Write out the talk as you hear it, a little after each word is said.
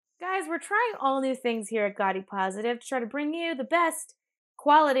guys, we're trying all new things here at Gaudy Positive to try to bring you the best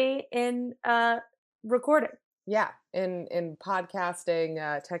quality in recording. Yeah, in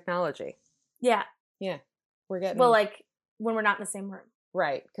podcasting technology. Yeah. Yeah, we're getting Well, like when we're not in the same room.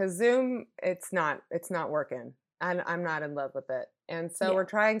 right because Zoom, it's not working, and I'm not in love with it, and so we're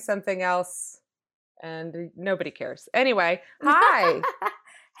trying something else, and nobody cares. Anyway, hi,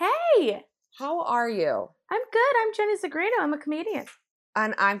 Hey, how are you? I'm good. I'm Jenny Zagrino. I'm a comedian.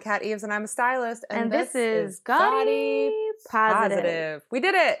 And I'm Kat Eves, and I'm a stylist, And this is Gaudy Positive. We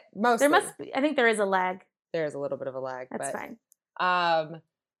did it mostly. There must be, I think there is a lag. There's a little bit of a lag. That's fine.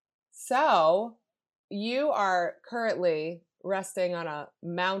 So you are currently resting on a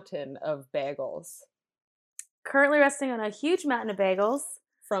mountain of bagels. Currently resting on a huge mountain of bagels.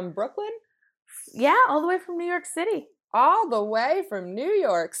 From Brooklyn? Yeah, all the way from New York City. All the way from New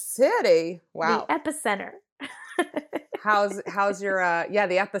York City. Wow. The epicenter. How's your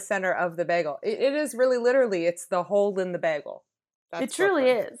the epicenter of the bagel. It is really literally, it's the hole in the bagel. It truly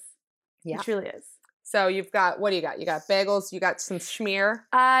is. Yeah. It truly is. So you've got, what do you got? You got bagels, you got some schmear.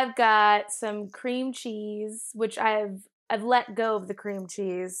 I've got some cream cheese, which I've let go of the cream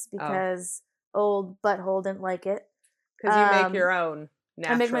cheese because old butthole didn't like it. Because you make your own,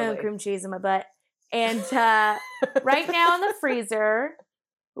 naturally. I make my own cream cheese in my butt. And right now in the freezer,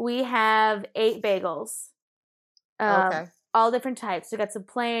 we have 8 bagels. Okay. All different types. We got some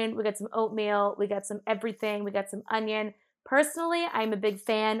plain, we got some oatmeal, we got some everything, we got some onion. Personally, I'm a big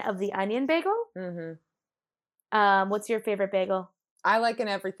fan of the onion bagel. Mm-hmm. What's your favorite bagel? I like an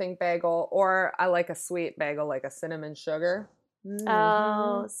everything bagel, or I like a sweet bagel, like a cinnamon sugar. Mm-hmm.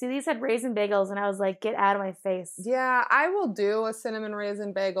 Oh, see, these had raisin bagels, and I was like, get out of my face. Yeah, I will do a cinnamon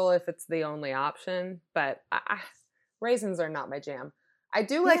raisin bagel if it's the only option, but raisins are not my jam. I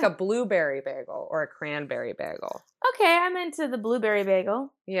do like a blueberry bagel or a cranberry bagel. Okay, I'm into the blueberry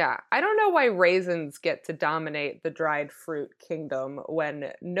bagel. Yeah, I don't know why raisins get to dominate the dried fruit kingdom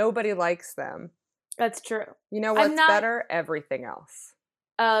when nobody likes them. That's true. You know what's better? Everything else.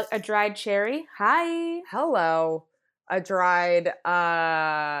 A dried cherry. Hi. Hello. A dried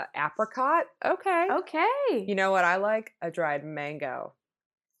apricot. Okay. Okay. You know what I like? A dried mango.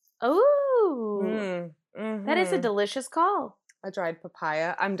 Ooh. Mm-hmm. That is a delicious call. A dried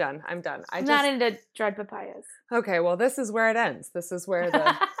papaya. I'm done. I'm not into dried papayas. Okay, well, this is where it ends. This is where the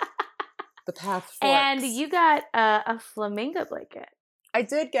path forks. And you got a flamingo blanket. I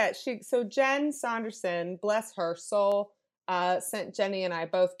did get so Jen Saunderson, bless her soul, sent Jenny and I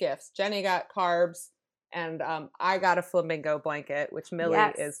both gifts. Jenny got carbs, and I got a flamingo blanket, which Millie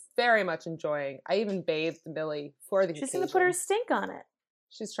is very much enjoying. I even bathed Millie for the occasion. She's going to put her stink on it.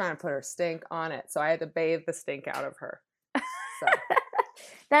 She's trying to put her stink on it, so I had to bathe the stink out of her. So.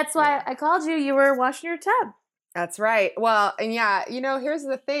 That's why I called you. You were washing your tub. That's right. Well, and here's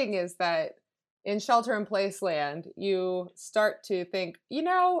the thing is that in shelter-in-place land, you start to think,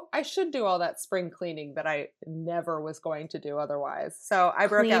 I should do all that spring cleaning that I never was going to do otherwise. So I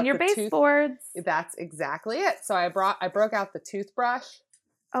broke out your baseboards. That's exactly it. So I broke out the toothbrush.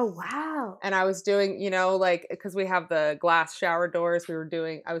 Oh, wow. And I was doing, because we have the glass shower doors,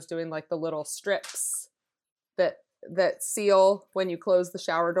 I was doing like the little strips that seal when you close the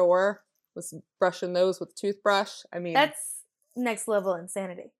shower door. Was brushing those with toothbrush. I mean, that's next level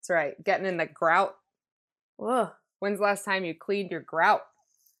insanity. That's right. Getting in the grout. Whoa. When's the last time you cleaned your grout?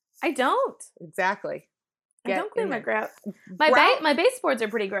 I don't. Exactly. I don't clean my grout. My baseboards are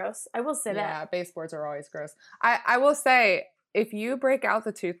pretty gross. I will say that. Yeah, baseboards are always gross. I will say, if you break out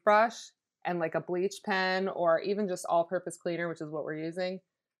the toothbrush and like a bleach pen or even just all-purpose cleaner, which is what we're using,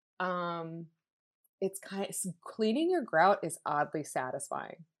 it's cleaning your grout is oddly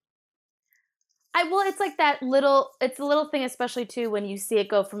satisfying. It's like it's a little thing, especially too, when you see it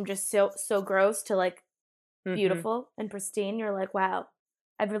go from just so gross to like beautiful and pristine. You're like, wow,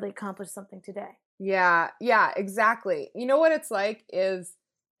 I've really accomplished something today. Yeah, exactly. You know what it's like is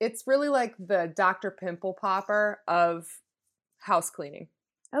it's really like the Dr. Pimple Popper of house cleaning.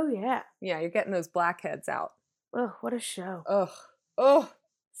 Oh, yeah. Yeah, you're getting those blackheads out. Oh, what a show. Oh,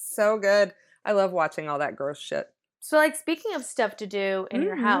 so good. I love watching all that gross shit. So, like, speaking of stuff to do in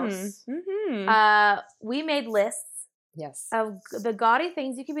your house, we made lists of the gaudy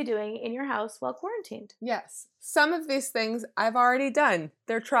things you could be doing in your house while quarantined. Yes. Some of these things I've already done.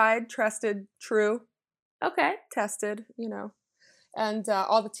 They're tried, trusted, true. Okay. Tested, and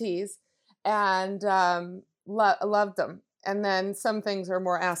all the T's. And loved them. And then some things are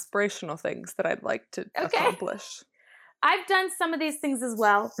more aspirational things that I'd like to accomplish. I've done some of these things as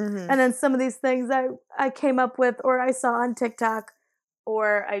well. Mm-hmm. And then some of these things I came up with or I saw on TikTok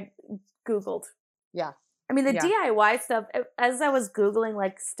or I Googled. Yeah. I mean, the Yeah. DIY stuff, as I was Googling,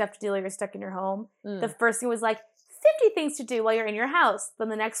 like, stuff to do while you're stuck in your home, the first thing was, like, 50 things to do while you're in your house. Then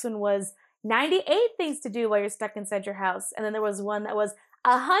the next one was 98 things to do while you're stuck inside your house. And then there was one that was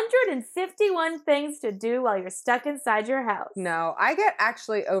 151 things to do while you're stuck inside your house. No, I get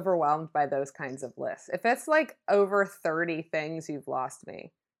actually overwhelmed by those kinds of lists. If it's like over 30 things, you've lost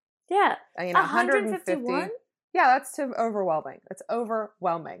me. Yeah. You know, 151? Yeah, that's too overwhelming. It's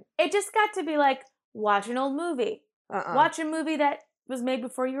overwhelming. It just got to be like, watch an old movie. Watch a movie that was made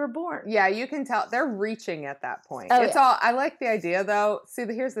before you were born. Yeah, you can tell they're reaching at that point. Oh, it's all, I like the idea though. See,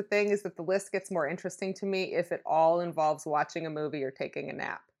 here's the thing is that the list gets more interesting to me if it all involves watching a movie or taking a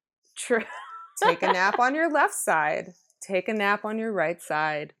nap. True. Take a nap on your left side. Take a nap on your right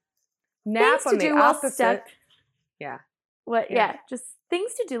side. Nap on the opposite. Yeah. What? Yeah. Just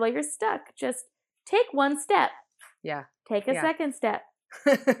things to do while you're stuck. Just take one step. Yeah. Take a second step.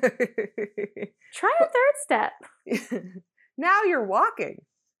 Try a third step. Now you're walking.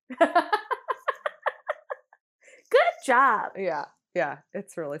 Good job. Yeah. Yeah.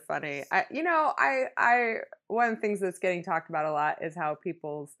 It's really funny. I one of the things that's getting talked about a lot is how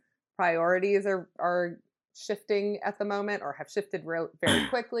people's priorities are shifting at the moment or have shifted very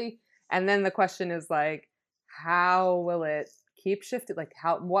quickly. And then the question is like, how will it keep shifting? Like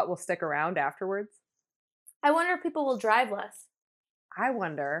what will stick around afterwards? I wonder if people will drive less. I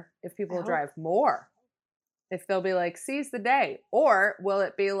wonder if people will drive more. If they'll be like, seize the day. Or will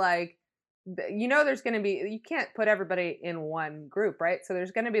it be like, there's going to be, you can't put everybody in one group, right? So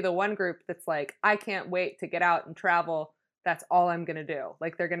there's going to be the one group that's like, I can't wait to get out and travel. That's all I'm going to do.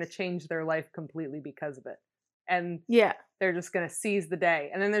 Like they're going to change their life completely because of it. And they're just going to seize the day.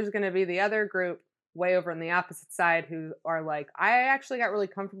 And then there's going to be the other group way over on the opposite side who are like, I actually got really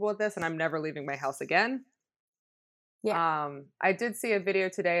comfortable with this and I'm never leaving my house again. Yeah. I did see a video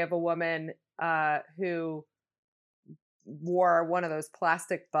today of a woman who wore one of those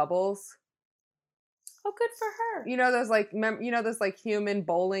plastic bubbles. Oh, good for her. Those like human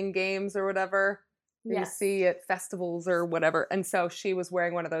bowling games or whatever you see at festivals or whatever. And so she was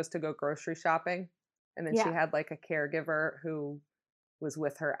wearing one of those to go grocery shopping. And then she had like a caregiver who was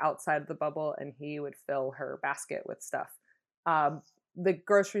with her outside of the bubble and he would fill her basket with stuff. The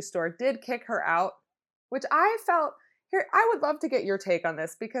grocery store did kick her out, which I felt here. I would love to get your take on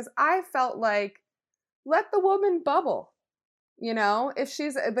this because I felt like let the woman bubble. If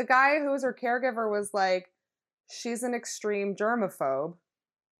she's the guy who was her caregiver was like, she's an extreme germaphobe,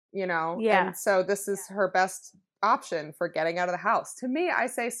 and so this is her best option for getting out of the house. To me, I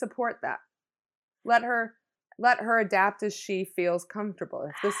say support that. Let her adapt as she feels comfortable.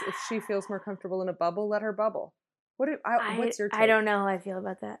 If she feels more comfortable in a bubble, let her bubble. What's your take? I don't know how I feel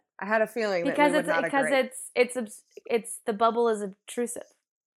about that. I had a feeling that we would not agree. It's the bubble is obtrusive.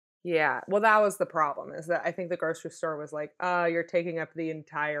 Yeah. Well, that was the problem, is that I think the grocery store was like, you're taking up the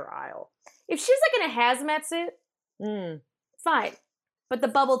entire aisle. If she's like in a hazmat suit, fine. But the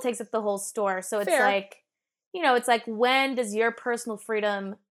bubble takes up the whole store. So it's like, it's like, when does your personal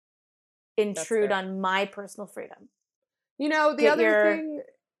freedom intrude on my personal freedom? The other thing.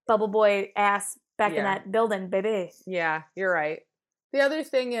 Bubble boy ass back in that building, baby. Yeah, you're right. The other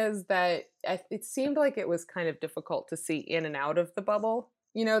thing is that it seemed like it was kind of difficult to see in and out of the bubble.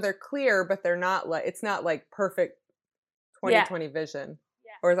 They're clear, but they're not like, it's not like perfect 20/20 vision.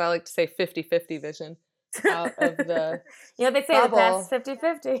 Yeah. Or as I like to say, 50/50 vision out of the they say bubble. The past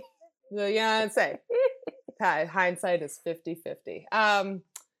 50/50. I'd say hindsight is 50/50.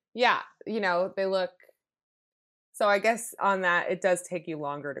 They look, so I guess on that, it does take you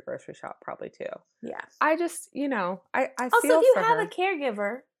longer to grocery shop probably too. Yeah. I just, I also, feel if you for have her. a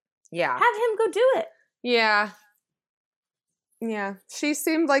caregiver, have him go do it. Yeah. Yeah, she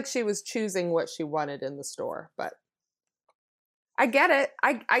seemed like she was choosing what she wanted in the store, but I get it.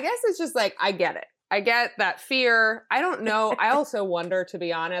 I guess it's just like, I get it. I get that fear. I don't know. I also wonder, to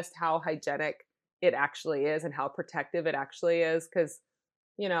be honest, how hygienic it actually is and how protective it actually is. Because,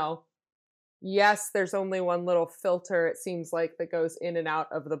 yes, there's only one little filter, it seems like, that goes in and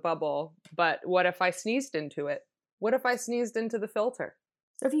out of the bubble. But what if I sneezed into it? What if I sneezed into the filter?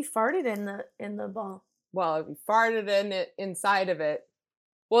 If you farted in the ball? Well, if you farted inside of it.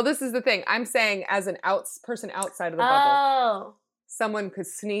 Well, this is the thing. I'm saying as an person outside of the bubble, someone could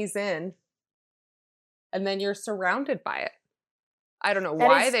sneeze in and then you're surrounded by it. I don't know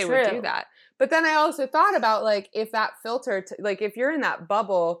why they would do that. But then I also thought about, like, if that filter, like if you're in that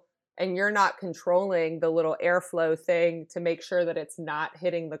bubble and you're not controlling the little airflow thing to make sure that it's not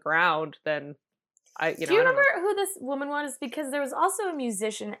hitting the ground, then do you remember who this woman was? Because there was also a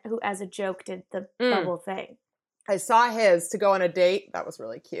musician who, as a joke, did the bubble thing. I saw his to go on a date. That was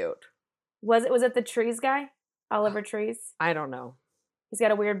really cute. Was it the Trees guy? Oliver Trees? I don't know. He's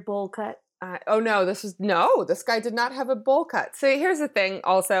got a weird bowl cut. This guy did not have a bowl cut. So here's the thing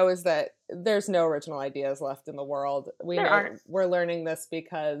also is that there's no original ideas left in the world. We're learning this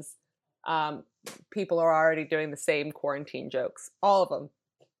because people are already doing the same quarantine jokes. All of them.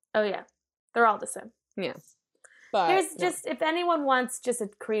 Oh yeah. They're all the same. Yeah. But here's just, if anyone wants just a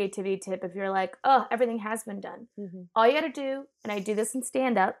creativity tip, if you're like, oh, everything has been done. All you got to do, and I do this in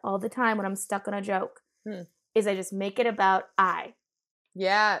stand-up all the time when I'm stuck on a joke, is I just make it about I.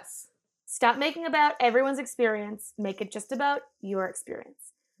 Yes. Stop making about everyone's experience. Make it just about your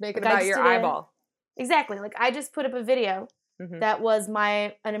experience. Make it about your eyeball. Exactly. Like I just put up a video that was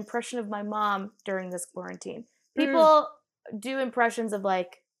an impression of my mom during this quarantine. People do impressions of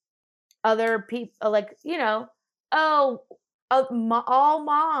like other people, like, you know, all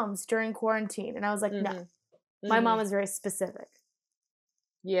moms during quarantine. And I was like, no, my mom is very specific.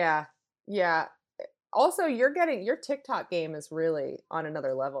 Yeah. Yeah. Also, your TikTok game is really on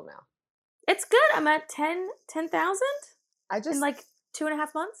another level now. It's good. I'm at 10,000 in like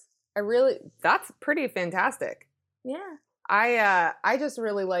 2.5 months. That's pretty fantastic. Yeah. I just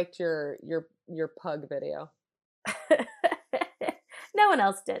really liked your pug video. No one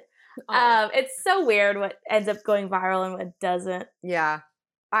else did. It's so weird what ends up going viral and what doesn't. Yeah.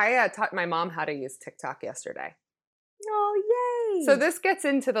 I taught my mom how to use TikTok yesterday. Oh, yay. So this gets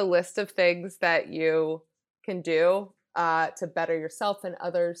into the list of things that you can do to better yourself and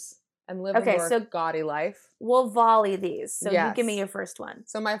others and live a more gaudy life. We'll volley these. So you give me your first one.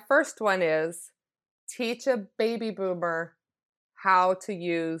 So my first one is teach a baby boomer how to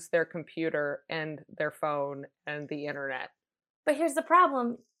use their computer and their phone and the internet. But here's the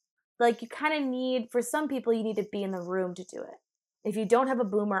problem. Like, you kind of need, for some people, you need to be in the room to do it. If you don't have a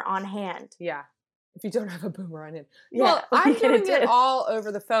boomer on hand. Yeah. If you don't have a boomer on hand. Yeah, well, I'm doing it all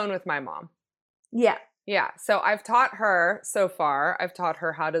over the phone with my mom. Yeah. Yeah. So I've taught her so far. I've taught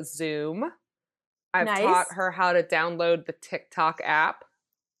her how to Zoom. I've taught her how to download the TikTok app.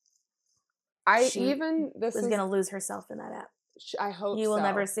 She was going to lose herself in that app. I hope you will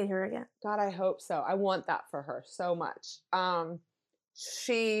never see her again. God, I hope so. I want that for her so much.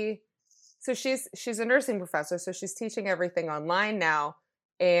 She's a nursing professor, so she's teaching everything online now.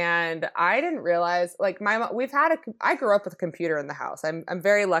 And I didn't realize, like, I grew up with a computer in the house. I'm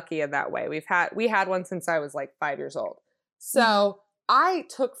very lucky in that way. We had one since I was like 5 years old. So I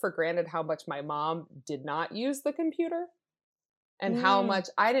took for granted how much my mom did not use the computer and how much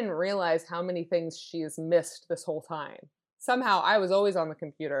I didn't realize how many things she has missed this whole time. Somehow I was always on the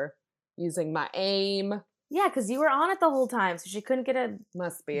computer using my AIM. Yeah, because you were on it the whole time, so she couldn't get a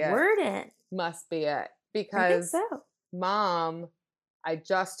word in. Must be it. Because I think so. Mom, I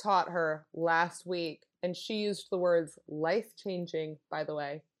just taught her last week, and she used the words life-changing, by the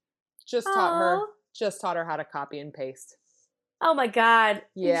way. Just taught her how to copy and paste. Oh my God.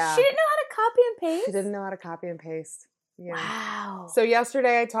 Yeah. She didn't know how to copy and paste? She didn't know how to copy and paste. Yeah. Wow. So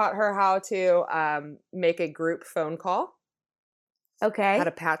yesterday I taught her how to make a group phone call. Okay. How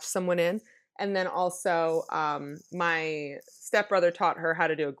to patch someone in. And then also my stepbrother taught her how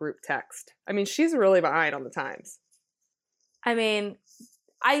to do a group text. I mean, she's really behind on the times. I mean,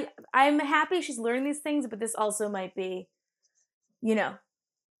 I'm happy she's learning these things, but this also might be, you know,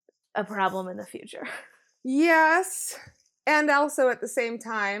 a problem in the future. Yes. And also at the same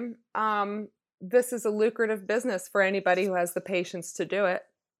time, this is a lucrative business for anybody who has the patience to do it.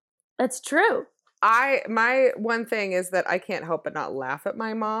 That's true. My one thing is that I can't help but not laugh at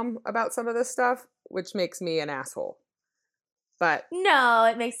my mom about some of this stuff, which makes me an asshole. But no,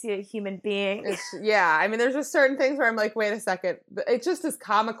 it makes you a human being. Yeah, I mean, there's just certain things where I'm like, wait a second. It just is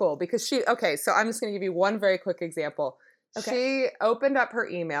comical because so I'm just going to give you one very quick example. Okay. She opened up her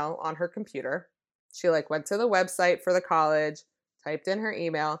email on her computer. She went to the website for the college, typed in her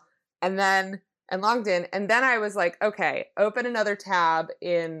email, and logged in. And then I was like, okay, open another tab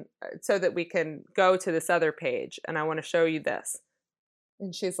so that we can go to this other page. And I want to show you this.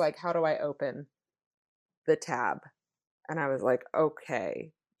 And she's like, how do I open the tab? And I was like,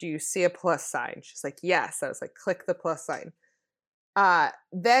 okay, do you see a plus sign? She's like, yes. I was like, click the plus sign.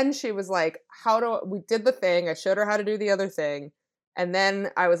 Then she was like, we did the thing. I showed her how to do the other thing. And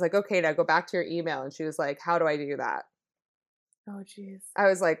then I was like, okay, now go back to your email. And she was like, how do I do that? Oh, jeez. I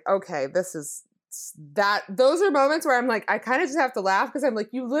was like, okay, those are moments where I'm like, I kind of just have to laugh because I'm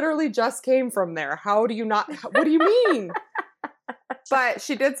like, you literally just came from there. What do you mean? But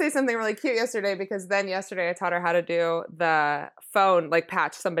she did say something really cute yesterday because then yesterday I taught her how to do the phone,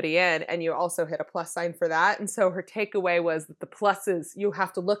 patch somebody in, and you also hit a plus sign for that. And so her takeaway was that the pluses, you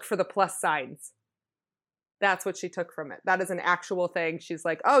have to look for the plus signs. That's what she took from it. That is an actual thing. She's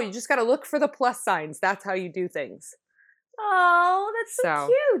like, oh, you just got to look for the plus signs. That's how you do things. Oh, that's so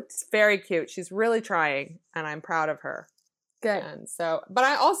cute. It's very cute. She's really trying, and I'm proud of her. Good. And so, but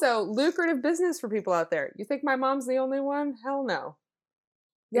I also, lucrative business for people out there. You think my mom's the only one? Hell no.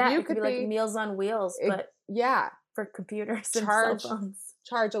 Yeah, it could be like Meals on Wheels, but yeah, for computers and cell phones.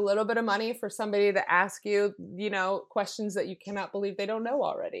 Charge a little bit of money for somebody to ask you, questions that you cannot believe they don't know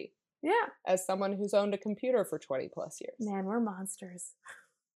already. Yeah. As someone who's owned a computer for 20 plus years. Man, we're monsters.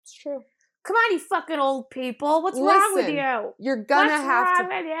 It's true. Come on, you fucking old people. What's wrong with you? You're gonna have to.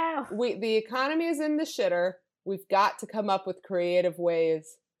 What's wrong with you? The economy is in the shitter. We've got to come up with creative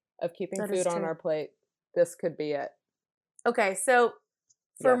ways of keeping food on our plate. This could be it. Okay, so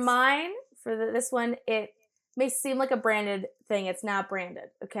for mine, this one, it may seem like a branded thing. It's not branded,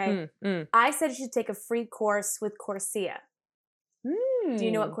 okay? I said you should take a free course with Coursera. Do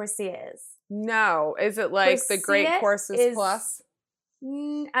you know what Coursera is? No. Is it like Coursera the Great Courses Plus?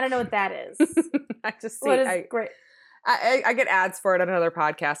 I don't know what that is. I just see. Great? I get ads for it on another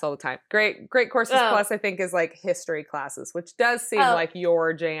podcast all the time. Great Courses Plus, I think, is like history classes, which does seem like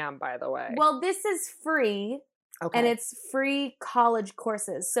your jam, by the way. Well, this is free, and it's free college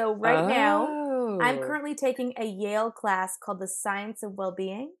courses. So right now, I'm currently taking a Yale class called The Science of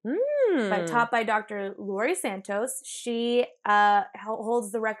Wellbeing, taught by Dr. Laurie Santos. She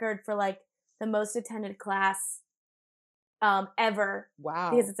holds the record for like the most attended class ever.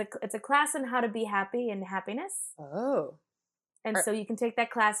 Wow. Because it's a class on how to be happy and happiness. Oh. And so you can take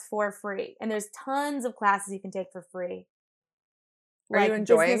that class for free. And there's tons of classes you can take for free. Are you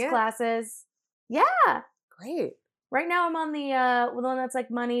enjoying business classes. Yeah. Great. Right now I'm on the one that's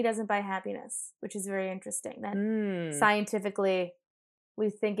like money doesn't buy happiness, which is very interesting. That scientifically we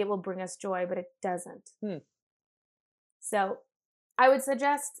think it will bring us joy, but it doesn't. So I would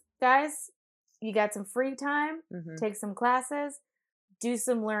suggest, guys, you got some free time, take some classes, do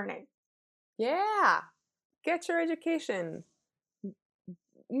some learning. Yeah. Get your education.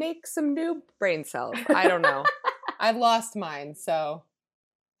 Make some new brain cells. I don't know. I've lost mine, so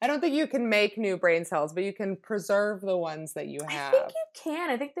I don't think you can make new brain cells, but you can preserve the ones that you have. I think you can.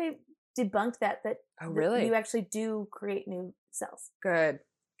 I think they debunked that oh, really? You actually do create new cells. Good.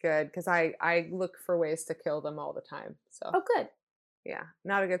 Because I look for ways to kill them all the time. So. Oh, good. Yeah.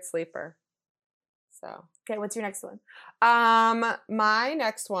 Not a good sleeper. So. Okay, what's your next one? My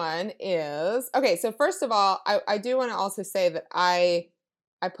next one is, okay, so first of all, I do want to also say that I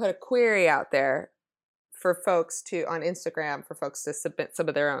put a query out there for folks on Instagram for folks to submit some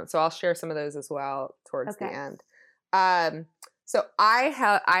of their own. So I'll share some of those as well towards the end. So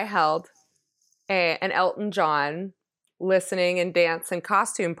I held an Elton John listening and dance and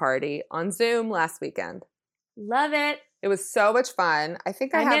costume party on Zoom last weekend. Love it. It was so much fun. I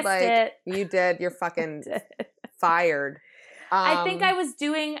think I had like it. You did. You're fucking fired. I think I was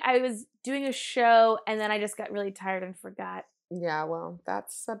doing a show and then I just got really tired and forgot. Yeah, well,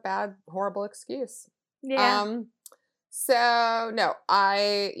 that's a bad, horrible excuse. Yeah. So no,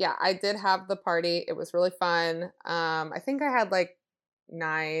 I did have the party. It was really fun. I think I had like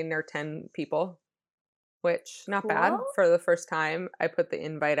 9 or 10 people, which not bad for the first time. I put the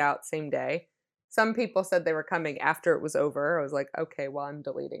invite out same day. Some people said they were coming after it was over. I was like, okay, well, I'm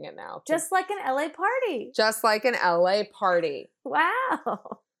deleting it now. Just like an LA party. Just like an LA party.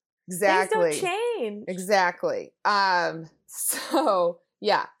 Wow. Exactly. Things don't change. Exactly. So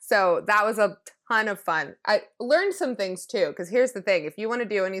that was a ton of fun. I learned some things too, because here's the thing. If you want to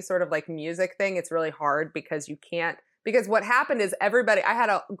do any sort of like music thing, it's really hard because what happened is I had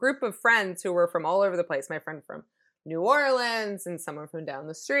a group of friends who were from all over the place. My friend from New Orleans and someone from down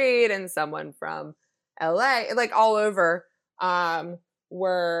the street and someone from LA, like all over,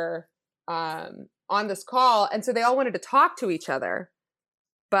 were on this call. And so they all wanted to talk to each other,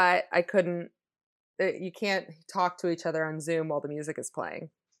 but I couldn't. You can't talk to each other on Zoom while the music is playing.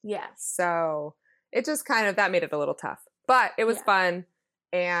 Yeah. So it just that made it a little tough, but it was fun.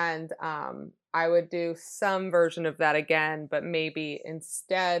 And I would do some version of that again, but maybe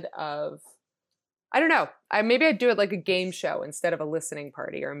instead of, I don't know, maybe I'd do it like a game show instead of a listening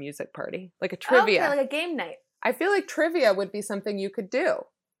party or a music party, like a trivia. Okay, like a game night. I feel like trivia would be something you could do.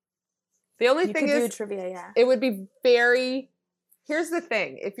 The only thing is, trivia, yeah. It would be here's the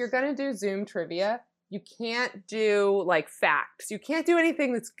thing. If you're going to do Zoom trivia, you can't do like facts. You can't do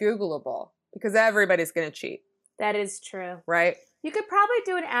anything that's Googleable because everybody's going to cheat. That is true. Right? You could probably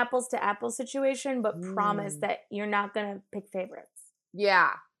do an apples to apples situation, but promise that you're not going to pick favorites.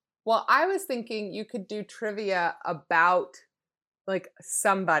 Yeah. Well, I was thinking you could do trivia about like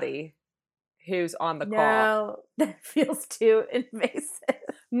somebody who's on the call. No, that feels too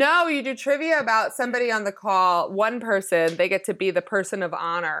invasive. No, you do trivia about somebody on the call. One person, they get to be the person of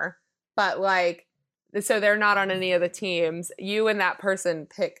honor, but like, so they're not on any of the teams. You and that person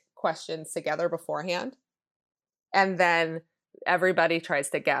pick questions together beforehand, and then everybody tries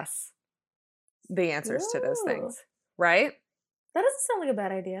to guess the answers to those Ooh. things, right? That doesn't sound like a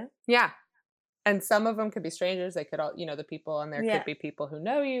bad idea. Yeah. And some of them could be strangers. They could all, the people on there could be people who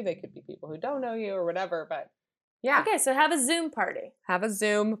know you. They could be people who don't know you or whatever. But yeah. Okay, so have a Zoom party. Have a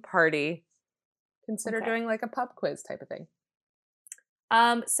Zoom party. Consider doing like a pub quiz type of thing.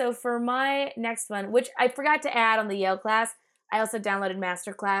 So for my next one, which I forgot to add on the Yale class, I also downloaded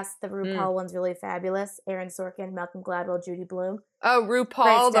Masterclass. The RuPaul one's really fabulous. Aaron Sorkin, Malcolm Gladwell, Judy Blume. Oh,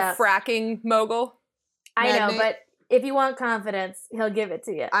 RuPaul, the fracking mogul. I know, but if you want confidence, he'll give it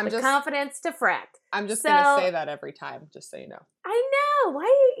to you. Confidence to frack. I'm just gonna say that every time, just so you know. I know.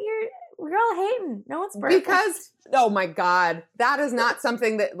 Why we're all hating? No one's perfect. Because oh my God, that is not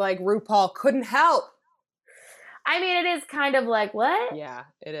something that like RuPaul couldn't help. I mean, it is kind of like what? Yeah,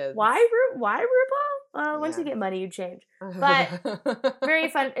 it is. Why RuPaul? Once you get money, you change. But very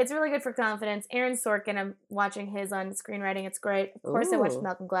fun. It's really good for confidence. Aaron Sorkin, I'm watching his on screenwriting. It's great. Of course, I watched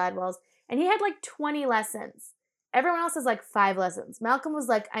Malcolm Gladwell's, and he had like 20 lessons. Everyone else has like 5 lessons. Malcolm was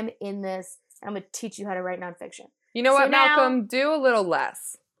like, I'm in this. I'm going to teach you how to write nonfiction. You know what, Malcolm? Do a little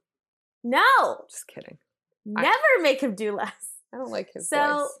less. No. Just kidding. Never make him do less. I don't like his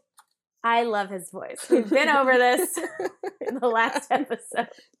voice. I love his voice. We've been over this in the last episode.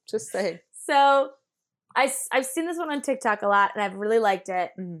 Just saying. So I've seen this one on TikTok a lot, and I've really liked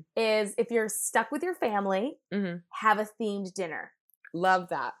it, is if you're stuck with your family, have a themed dinner. Love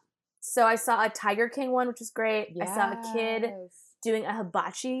that. So I saw a Tiger King one, which was great. Yes. I saw a kid doing a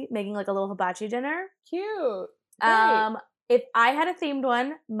hibachi, making like a little hibachi dinner. Cute. Great. If I had a themed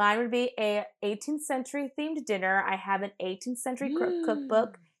one, mine would be a 18th century themed dinner. I have an 18th century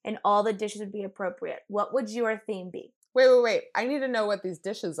cookbook, and all the dishes would be appropriate. What would your theme be? Wait. I need to know what these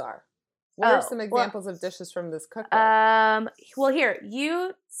dishes are. What are some examples of dishes from this cookbook? Well, here,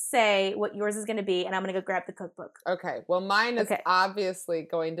 you say what yours is going to be, and I'm going to go grab the cookbook. Okay. Well, mine is obviously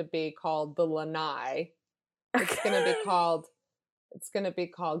going to be called the lanai. It's going to be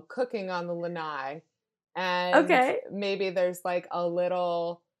called Cooking on the Lanai. And maybe there's like a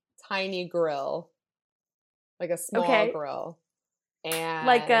little tiny grill, like a small grill. And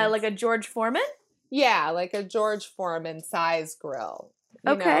like a George Foreman? Yeah, like a George Foreman size grill.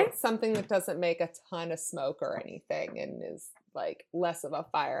 You know, something that doesn't make a ton of smoke or anything and is like less of a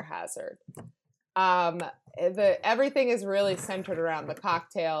fire hazard. Everything is really centered around the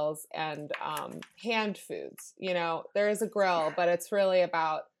cocktails and hand foods. You know, there is a grill, but it's really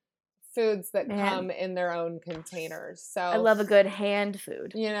about foods that come in their own containers. So I love a good hand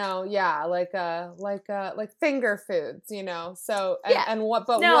food. You know, yeah, like finger foods, you know. So and what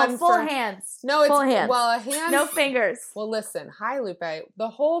but no, one full hands. No, it's full hands. Well, a hand no fingers. Well, listen, hi Lupe. The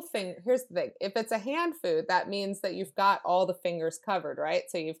whole thing, here's the thing. If it's a hand food, that means that you've got all the fingers covered, right?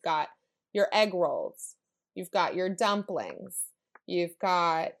 So you've got your egg rolls, you've got your dumplings, you've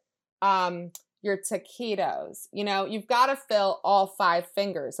got your taquitos. You know, you've got to fill all 5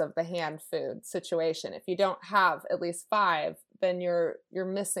 fingers of the hand food situation. If you don't have at least 5, then you're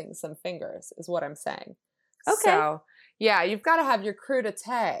missing some fingers, is what I'm saying. Okay. So, yeah, you've got to have your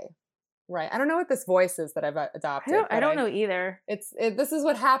crudité. Right. I don't know what this voice is that I've adopted. I don't know either. This is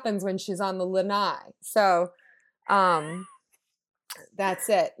what happens when she's on the lanai. So, that's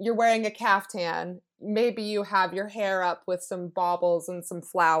it. You're wearing a caftan. Maybe you have your hair up with some baubles and some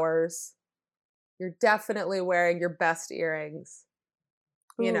flowers. You're definitely wearing your best earrings.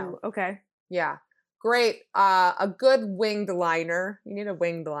 You know. Okay. Yeah. Great. A good winged liner. You need a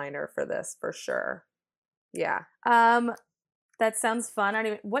winged liner for this for sure. Yeah. That sounds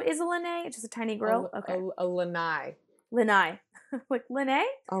fun. What is a lanai? It's just a tiny grill? A lanai. Lanai. Like lanai?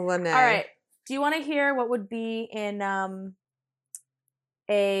 A lanai. All right. Do you want to hear what would be in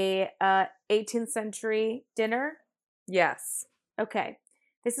a 18th century dinner? Yes. Okay.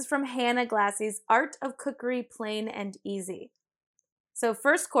 This is from Hannah Glassey's Art of Cookery, Plain and Easy. So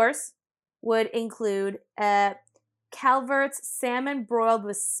first course would include Calvert's salmon broiled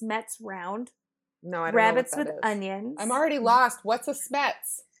with smets round. No, I don't rabbits know what with that is. onions. I'm already lost. What's a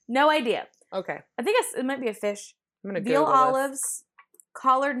smets? No idea. Okay. I think it might be a fish. I'm going to Veal Google olives, this.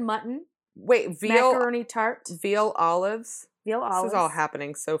 Collared mutton. Wait, veal macaroni tart. Veal olives? Veal olives. This is all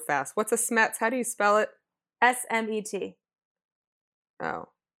happening so fast. What's a smets? How do you spell it? S-M-E-T. Oh.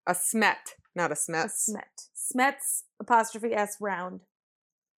 A smet, not a smets. A smet. Smets, apostrophe S, round.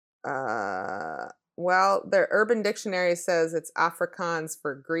 Well, the Urban Dictionary says it's Afrikaans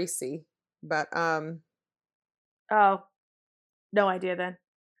for greasy, but Oh, no idea then.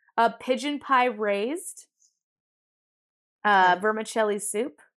 A pigeon pie raised. Vermicelli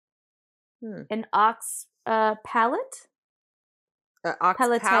soup. An ox palate. Ox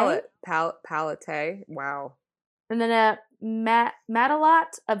Palate. palate. Wow. And then a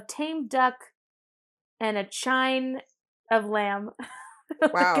matelote of tame duck and a chine of lamb. I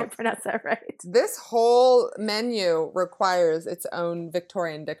don't think I Wow. pronounced that right. This whole menu requires its own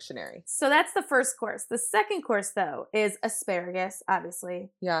Victorian dictionary. So that's the first course. The second course, though, is asparagus,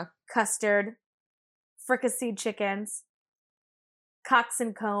 obviously. Yeah. Custard, fricasseed chickens, cocks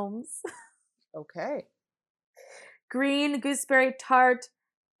and combs, Okay. green gooseberry tart,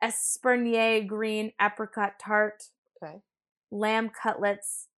 Espernier green apricot tart, Okay. lamb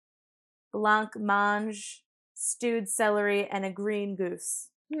cutlets, blanc mange, stewed celery, and a green goose.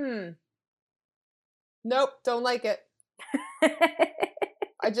 Nope, don't like it.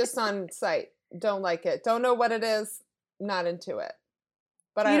 I just on site. Don't like it. Don't know what it is. Not into it.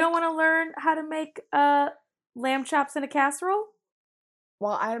 But you don't want to learn how to make lamb chops in a casserole?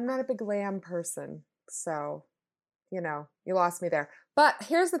 Well, I'm not a big lamb person, so you lost me there. But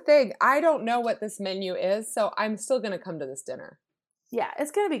here's the thing: I don't know what this menu is, so I'm still gonna come to this dinner. Yeah,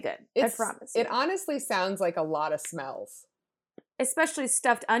 it's gonna be good. I promise. It honestly sounds like a lot of smells. Especially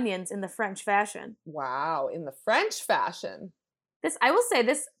stuffed onions in the French fashion. Wow, in the French fashion. I will say,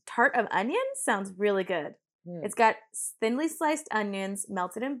 this tart of onions sounds really good. It's got thinly sliced onions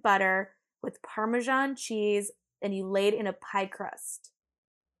melted in butter with Parmesan cheese, and you laid in a pie crust.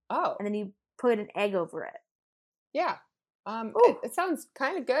 Oh. And then you put an egg over it. Yeah. It sounds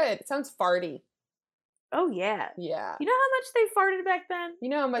kind of good. It sounds farty. Oh, yeah. Yeah. You know how much they farted back then? You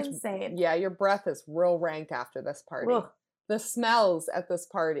know how much? Insane. Yeah, your breath is real rank after this party. Ugh. The smells at this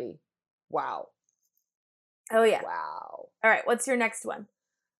party. Wow. Oh, yeah. Wow. All right, what's your next one?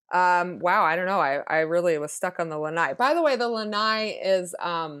 Wow, I don't know. I really was stuck on the lanai. By the way, the lanai is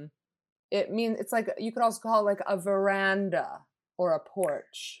it's like, you could also call it like a veranda or a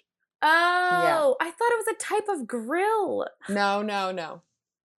porch. Oh, yeah. I thought it was a type of grill. No.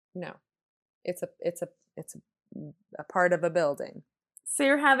 It's a part of a building. So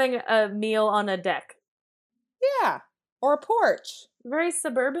you're having a meal on a deck. Yeah, or a porch. Very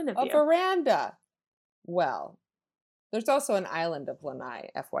suburban of you. A veranda. Well, there's also an island of Lanai,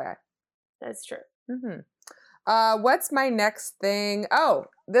 FYI. That's true. Mm-hmm. What's my next thing? Oh,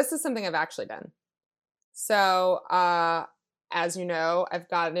 this is something I've actually done. So, as you know, I've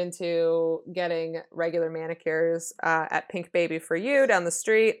gotten into getting regular manicures at Pink Baby for You down the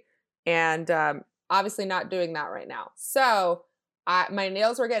street, and obviously not doing that right now. So my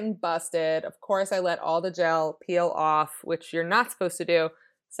nails were getting busted. Of course, I let all the gel peel off, which you're not supposed to do.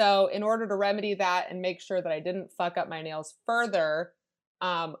 So in order to remedy that and make sure that I didn't fuck up my nails further,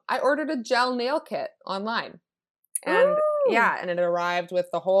 I ordered a gel nail kit online. And Ooh. Yeah, and it arrived with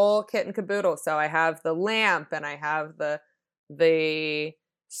the whole kit and caboodle. So I have the lamp, and I have the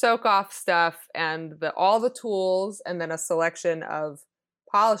soak off stuff, and all the tools, and then a selection of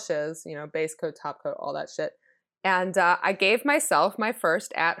polishes, base coat, top coat, all that shit. And I gave myself my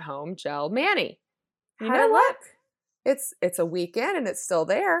first at-home gel mani. How'd it look? It's a weekend and it's still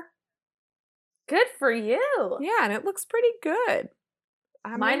there. Good for you. Yeah, and it looks pretty good.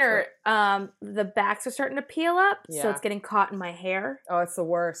 Mine are, the backs are starting to peel up, so it's getting caught in my hair. Oh, it's the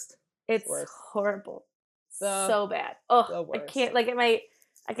worst. It's horrible. So bad. Oh, I can't, I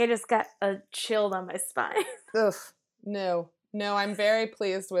just got a chill down my spine. Ugh, no, I'm very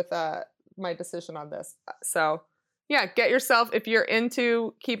pleased with my decision on this. So, yeah, get yourself, if you're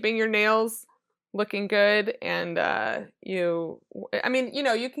into keeping your nails looking good, and you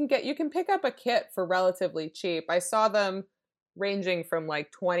can pick up a kit for relatively cheap. I saw them ranging from like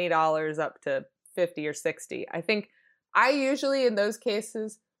 $20 up to $50 or $60. I think I usually in those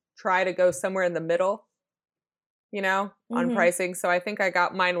cases try to go somewhere in the middle, on pricing. So I think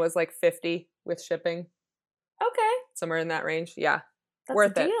mine was like $50 with shipping. Okay. Somewhere in that range. Yeah. That's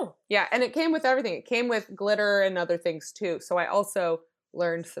worth a deal. It. Yeah, and it came with everything. It came with glitter and other things too. So I also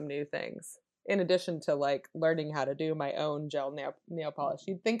learned some new things in addition to like learning how to do my own gel nail polish.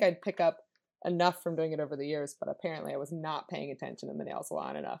 You'd think I'd pick up enough from doing it over the years, but apparently I was not paying attention in the nail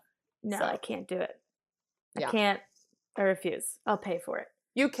salon enough. No, I can't do it. Yeah. I can't. I refuse. I'll pay for it.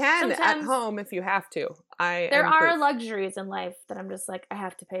 You can at home if you have to. There are luxuries in life that I'm just like, I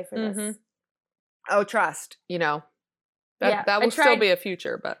have to pay for this. Oh, trust. That will still be a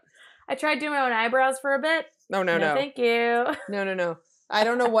future, but I tried doing my own eyebrows for a bit. No. Thank you. No. I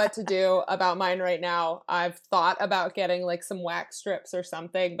don't know what to do about mine right now. I've thought about getting like some wax strips or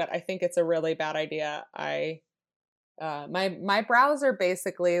something, but I think it's a really bad idea. My brows are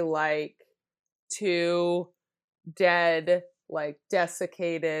basically like two dead like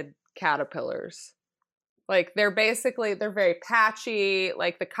desiccated caterpillars. Like they're very patchy.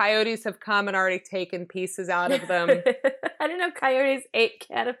 Like the coyotes have come and already taken pieces out of them. I didn't know coyotes ate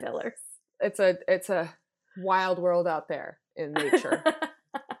caterpillars. It's a wild world out there in nature.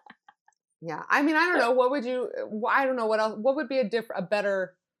 Yeah. I mean, I don't know. I don't know what else. What would be a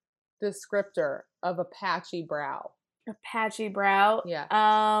better descriptor of a patchy brow? A patchy brow. Yeah.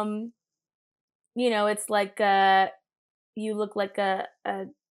 It's like you look like the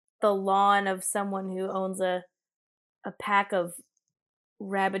lawn of someone who owns a pack of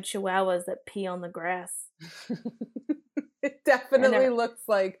rabid chihuahuas that pee on the grass. It definitely looks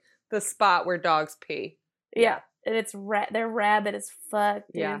like the spot where dogs pee. Yeah. And they're rabid as fuck,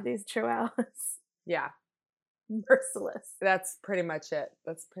 dude. Yeah. These chihuahuas. Yeah. Merciless. That's pretty much it.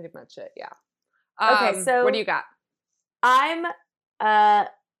 Yeah. Okay, so what do you got? I'm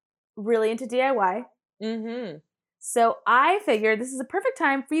really into DIY. Mm-hmm. So I figured this is a perfect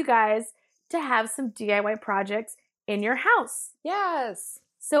time for you guys to have some DIY projects in your house. Yes.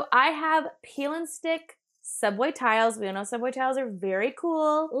 So I have peel and stick subway tiles. We all know subway tiles are very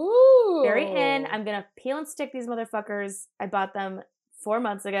cool. Ooh. Very in. I'm going to peel and stick these motherfuckers. I bought them 4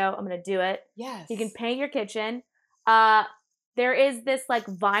 months ago. I'm going to do it. Yes. You can paint your kitchen. There is this like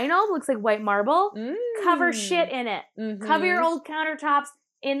vinyl, looks like white marble. Cover shit in it. Mm-hmm. Cover your old countertops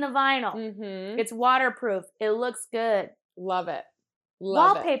in the vinyl. Mm-hmm. It's waterproof. It looks good. Love it.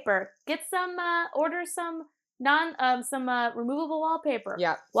 Wallpaper. Get some, order some removable wallpaper.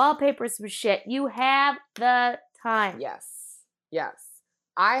 Yeah. Wallpaper some shit. You have the time. Yes.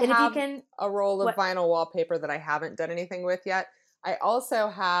 I have a roll of vinyl wallpaper that I haven't done anything with yet. I also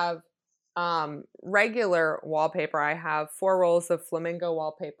have regular wallpaper. I have 4 rolls of flamingo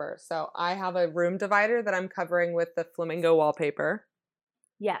wallpaper. So I have a room divider that I'm covering with the flamingo wallpaper.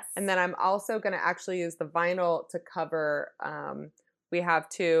 Yes. And then I'm also going to actually use the vinyl to cover, we have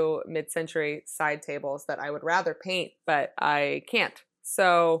 2 mid-century side tables that I would rather paint, but I can't.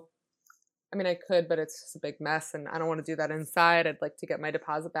 So, I mean, I could, but it's just a big mess and I don't want to do that inside. I'd like to get my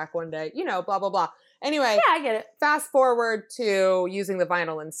deposit back one day, blah, blah, blah. Anyway. Yeah, I get it. Fast forward to using the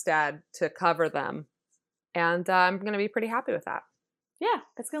vinyl instead to cover them. And I'm going to be pretty happy with that. Yeah,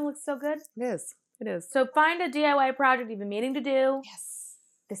 it's going to look so good. It is. So find a DIY project you've been meaning to do. Yes.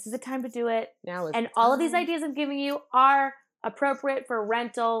 This is the time to do it. Now is and all of these ideas I'm giving you are appropriate for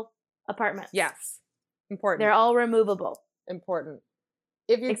rental apartments. Yes. Important. They're all removable. Important.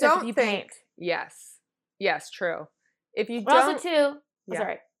 If you Except don't if you think, paint. Yes, true. If you but don't, also too,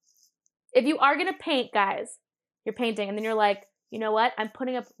 sorry. If you are gonna paint, guys, you're painting, and then you're like, you know what? I'm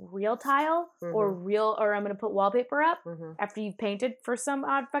putting up real tile or I'm gonna put wallpaper up after you've painted for some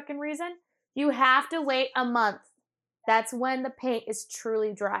odd fucking reason. You have to wait a month. That's when the paint is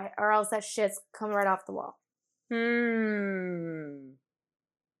truly dry, or else that shit's coming right off the wall.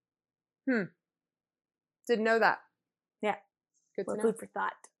 Didn't know that. Yeah. Good to know. Food for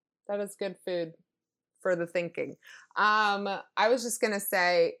thought. That is good food for the thinking. I was just going to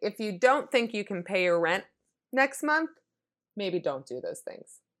say, if you don't think you can pay your rent next month, maybe don't do those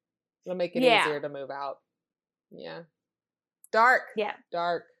things. It'll make it easier to move out. Yeah. Dark. Yeah.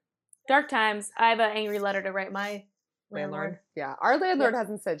 Dark times. I have an angry letter to write my landlord. Yeah. Our landlord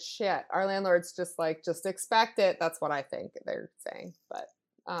hasn't said shit. Our landlord's just like, just expect it. That's what I think they're saying. But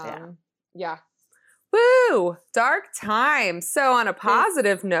yeah. Woo! Dark times. So on a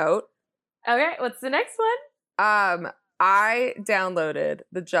positive note. Okay, what's the next one? I downloaded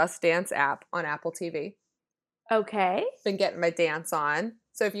the Just Dance app on Apple TV. Okay. Been getting my dance on.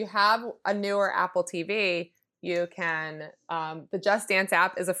 So if you have a newer Apple TV, you can, the Just Dance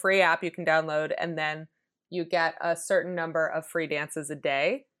app is a free app you can download, and then you get a certain number of free dances a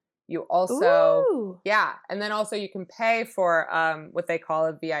day. You also, and then also you can pay for what they call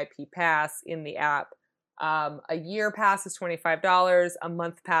a VIP pass in the app. A year pass is $25. A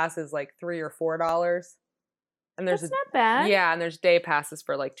month pass is like $3 or $4. And that's not bad. Yeah, and there's day passes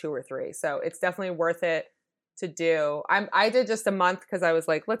for like $2 or $3. So it's definitely worth it to do. I did just a month because I was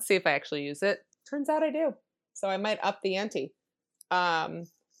like, let's see if I actually use it. Turns out I do. So I might up the ante.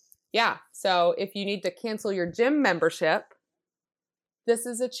 So if you need to cancel your gym membership, this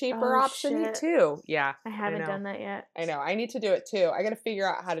is a cheaper option too. Yeah. I haven't done that yet. I know. I need to do it too. I got to figure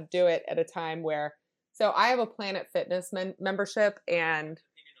out how to do it at a time where, so I have a Planet Fitness membership, and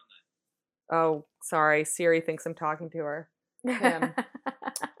oh, sorry, Siri thinks I'm talking to her. Him.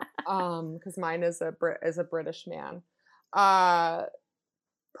 Because mine is a British man.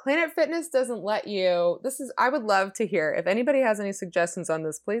 Planet Fitness doesn't let you. I would love to hear if anybody has any suggestions on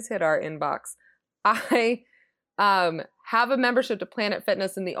this. Please hit our inbox. I have a membership to Planet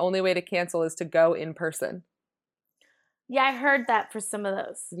Fitness, and the only way to cancel is to go in person. Yeah, I heard that for some of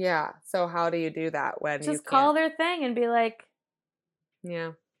those. Yeah. So how do you do that when you Just can't? call their thing and be like,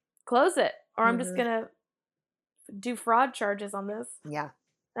 Yeah. close it. Or I'm just Mhm. going to do fraud charges on this. Yeah.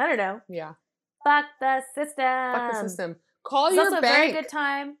 I don't know. Yeah. Fuck the system. Fuck the system. Call It's your also a bank. very good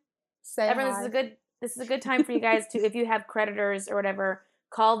time. Say Everyone, hi. this is a good time for you guys to, if you have creditors or whatever,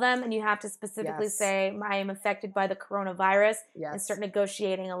 call them and you have to specifically Yes. say, I am affected by the coronavirus and Yes. start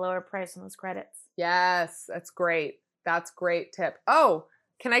negotiating a lower price on those credits. Yes. That's great. That's great tip. Oh,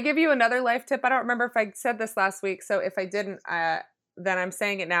 can I give you another life tip? I don't remember if I said this last week. So if I didn't, then I'm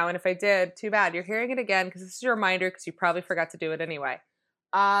saying it now. And if I did, too bad. You're hearing it again because this is your reminder because you probably forgot to do it anyway.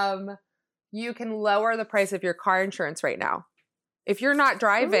 You can lower the price of your car insurance right now. If you're not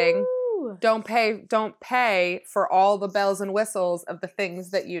driving, Ooh. don't pay for all the bells and whistles of the things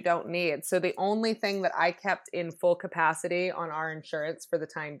that you don't need. So the only thing that I kept in full capacity on our insurance for the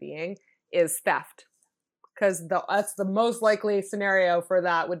time being is theft. Because that's the most likely scenario for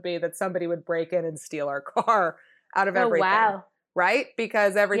that would be that somebody would break in and steal our car out of everything. Wow. Right?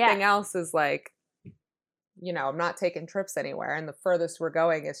 Because everything else is like, I'm not taking trips anywhere. And the furthest we're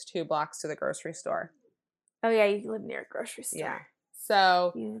going is 2 blocks to the grocery store. Oh, yeah. You live near a grocery store. Yeah.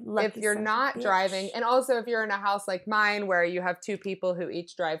 So if you're son of a not bitch. driving, and also if you're in a house like mine where you have 2 people who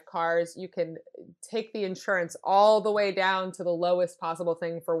each drive cars, you can take the insurance all the way down to the lowest possible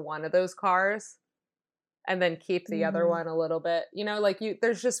thing for one of those cars and then keep the other one a little bit.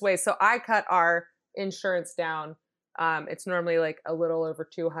 There's just ways. So I cut our insurance down. It's normally like a little over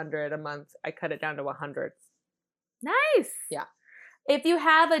 $200 a month. I cut it down to $100. Nice. Yeah. If you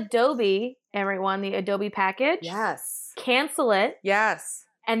have Adobe, everyone, the Adobe package, Yes. cancel it. Yes.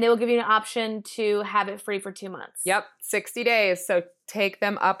 And they will give you an option to have it free for 2 months. Yep, 60 days. So take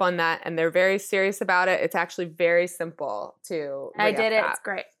them up on that. And they're very serious about it. It's actually very simple to I did it. that. It's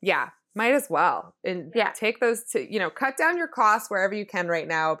great. Yeah, might as well. And take those to, cut down your costs wherever you can right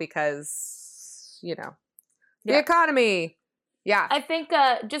now because, the economy. Yeah. I think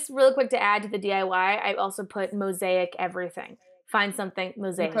just really quick to add to the DIY, I also put mosaic everything. Find something,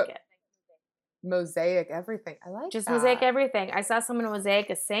 mosaic it. Mosaic everything. I like just that. Mosaic everything. I saw someone mosaic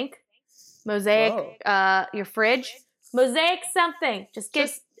a sink, mosaic your fridge, mosaic something. Just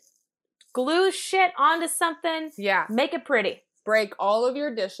glue shit onto something. Yeah. Make it pretty. Break all of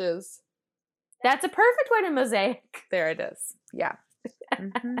your dishes. That's a perfect way to mosaic. There it is. Yeah.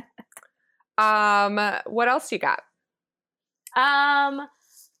 Mm-hmm. What else you got?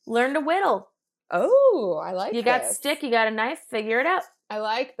 Learn to whittle. Oh, I like You got stick, you got a knife, figure it out. I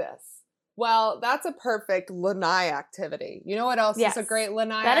like this. Well, that's a perfect lanai activity. You know what else is a great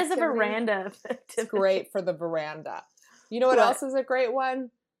lanai activity? That is a veranda activity. It's great for the veranda. You know what else is a great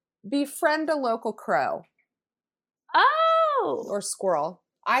one? Befriend a local crow. Oh! Or squirrel.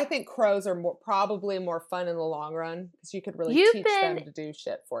 I think crows are probably more fun in the long run because you could really teach them to do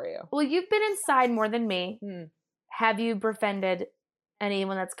shit for you. Well, you've been inside more than me. Have you befriended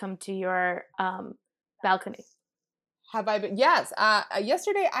anyone that's come to your balcony? Have I been? Yes.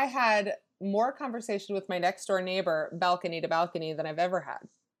 Yesterday I had more conversation with my next door neighbor, balcony to balcony, than I've ever had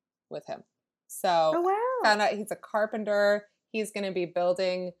with him. So found out he's a carpenter. He's going to be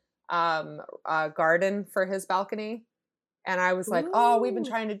building a garden for his balcony. And I was like, we've been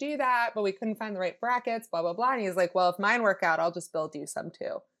trying to do that, but we couldn't find the right brackets, blah, blah, blah. And he's like, well, if mine work out, I'll just build you some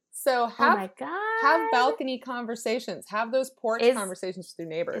too. So have balcony conversations. Have those porch conversations with your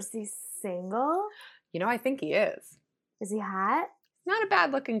neighbors. Is he single? I think he is. Is he hot? Not a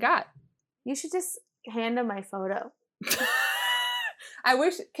bad looking guy. You should just hand him my photo. I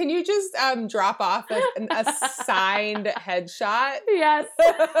wish. Can you just drop off a signed headshot? Yes.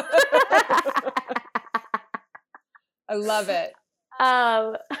 I love it. So I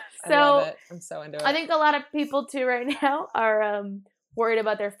love it. I'm so into it. I think a lot of people too right now are worried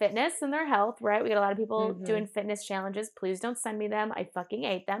about their fitness and their health, right? We got a lot of people doing fitness challenges. Please don't send me them. I fucking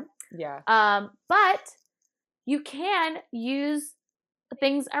hate them. Yeah. But you can use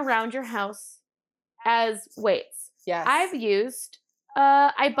things around your house as weights. Yes. I've used,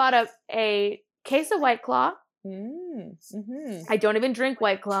 I bought a case of White Claw. Mm-hmm. I don't even drink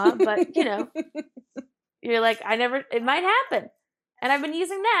White Claw, but you're like, it might happen. And I've been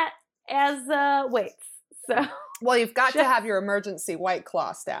using that as weights. So, well, you've got to have your emergency White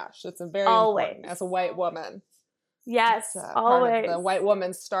Claw stash. It's a very important as a white woman. Yes, it's, always. Part of the white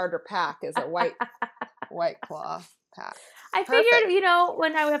woman's starter pack is a White Claw pack. I figured,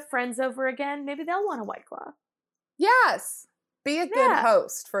 when I have friends over again, maybe they'll want a White Claw. Yes. Be a good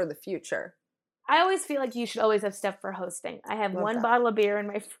host for the future. I always feel like you should always have stuff for hosting. I have one bottle of beer in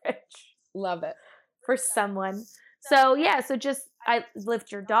my fridge. Love it. For someone. So, so just I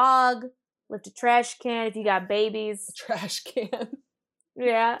lift your dog lift a trash can if you got babies. Trash can.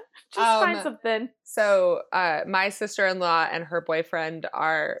 Yeah, just find something. So my sister-in-law and her boyfriend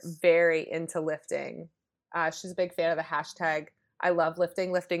are very into lifting. She's a big fan of the hashtag I love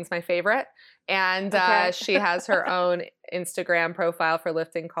lifting. Lifting's my favorite. And she has her own Instagram profile for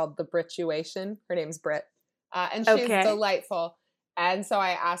lifting called The Brituation. Her name's Brit. And she's delightful. And so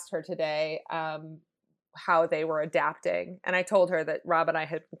I asked her today how they were adapting. And I told her that Rob and I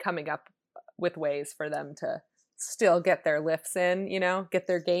had been coming up with ways for them to still get their lifts in, get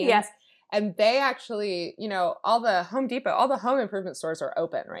their gains. Yes. And they actually, all the Home Depot, all the home improvement stores are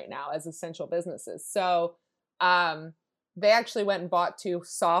open right now as essential businesses. So they actually went and bought 2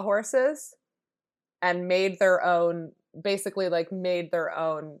 sawhorses and made their own, basically made their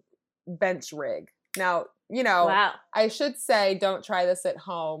own bench rig. Now, wow. I should say, don't try this at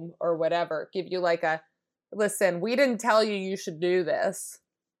home or whatever. Give you listen, we didn't tell you should do this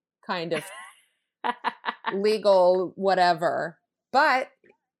kind of legal whatever, but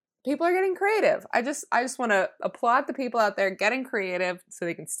people are getting creative. I just want to applaud the people out there getting creative so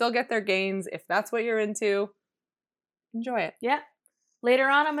they can still get their gains. If that's what you're into, enjoy it. Yeah. Later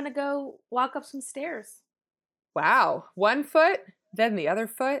on, I'm going to go walk up some stairs. Wow. 1 foot, then the other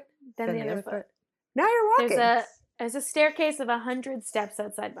foot, then the other foot. Now you're walking. There's a staircase of 100 steps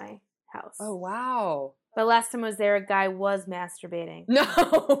outside my house. Oh, wow. But last time I was there, a guy was masturbating. No.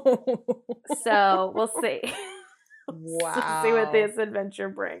 So we'll see. Wow. See what this adventure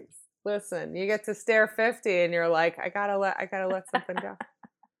brings. Listen, you get to stair 50 and you're like, I gotta let something go.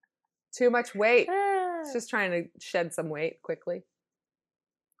 Too much weight. It's just trying to shed some weight quickly.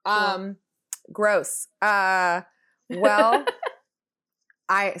 Cool. Gross. Well,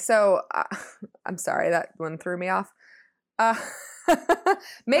 I'm sorry, that one threw me off.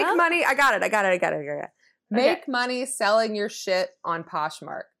 Make money. I got it. Make money selling your shit on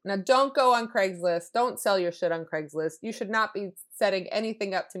Poshmark. Now, don't go on Craigslist. Don't sell your shit on Craigslist. You should not be setting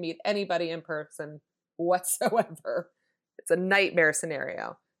anything up to meet anybody in person whatsoever. It's a nightmare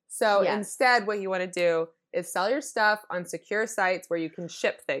scenario. So instead, what you want to do is sell your stuff on secure sites where you can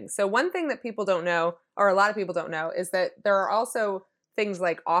ship things. So one thing that people don't know, or a lot of people don't know, is that there are also things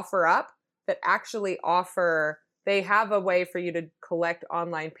like OfferUp that actually they have a way for you to collect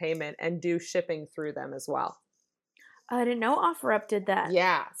online payment and do shipping through them as well. I didn't know OfferUp did that.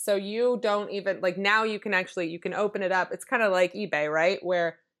 Yeah. So you don't even, now you can open it up. It's kind of like eBay, right?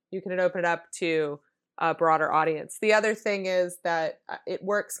 Where you can open it up to a broader audience. The other thing is that it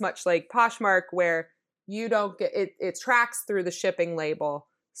works much like Poshmark, where you don't get, it tracks through the shipping label.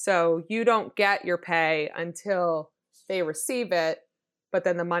 So you don't get your pay until they receive it, but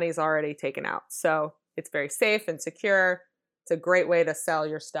then the money's already taken out. So it's very safe and secure. It's a great way to sell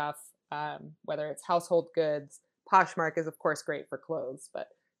your stuff, whether it's household goods. Poshmark is, of course, great for clothes, but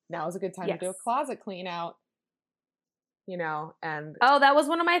now is a good time to do a closet clean out, and... Oh, that was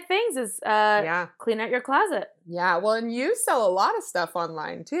one of my things is clean out your closet. Yeah, well, and you sell a lot of stuff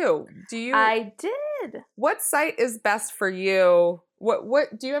online, too. I did. What site is best for you?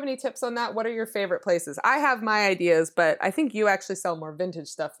 What do you have any tips on that? What are your favorite places? I have my ideas, but I think you actually sell more vintage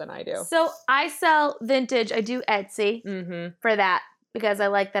stuff than I do. So I sell vintage. I do Etsy for that because I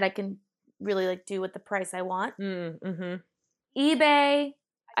like that I can really do with the price I want. Mm-hmm. eBay.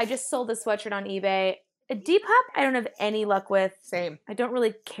 I just sold a sweatshirt on eBay. Depop, I don't have any luck with. Same. I don't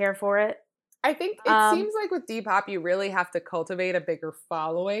really care for it. I think it seems like with Depop, you really have to cultivate a bigger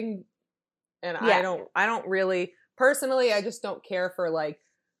following. And I don't really... Personally, I just don't care for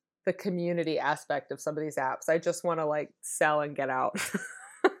the community aspect of some of these apps. I just want to sell and get out.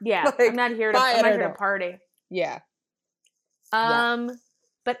 Yeah, I'm not here to party. Yeah.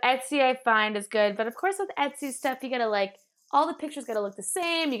 But Etsy I find is good. But of course with Etsy stuff, you gotta all the pictures gotta look the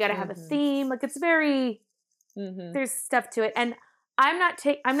same. You gotta have a theme. It's very there's stuff to it. And I'm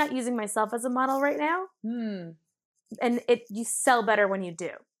not using myself as a model right now. And you sell better when you do.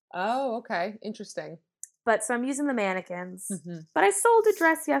 Oh, okay. Interesting. But so I'm using the mannequins. But I sold a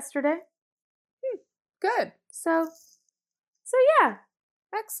dress yesterday. Good. So yeah.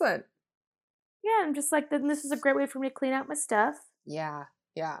 Excellent. Yeah, I'm just this is a great way for me to clean out my stuff. Yeah.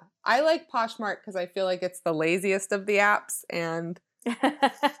 Yeah. I like Poshmark because I feel like it's the laziest of the apps and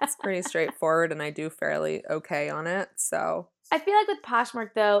it's pretty straightforward and I do fairly okay on it. So I feel like with Poshmark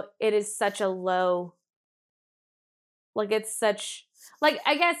though, it is such a low, it's such,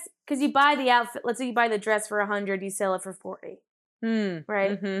 I guess, because you buy the outfit, let's say you buy the dress for 100, you sell it for 40.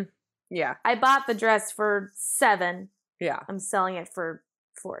 Right? Yeah. I bought the dress for 7. Yeah. I'm selling it for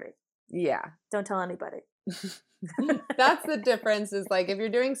 40. Yeah. Don't tell anybody. That's the difference is if you're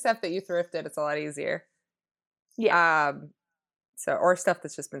doing stuff that you thrifted, it's a lot easier. Yeah. So, or stuff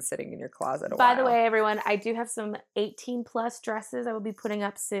that's just been sitting in your closet a By while. the way, everyone, I do have some 18 plus dresses I will be putting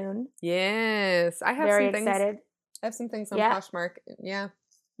up soon. Yes. I have Very some things. excited. I have some things on Yeah. Poshmark. Yeah.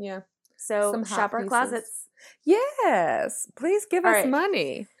 Yeah. So Some shop hot our pieces. closets. Yes. Please give All us right.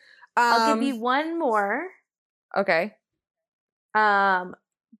 money. I'll give you one more. Okay.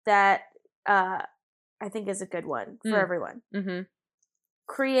 That I think is a good one for everyone. Mm-hmm.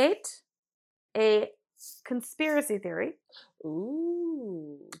 Create a conspiracy theory.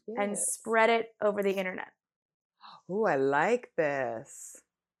 Ooh. Yes. And spread it over the internet. Ooh, I like this.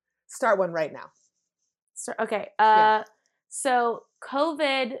 Start one right now. So, okay. So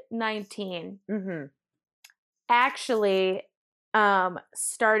COVID-19 actually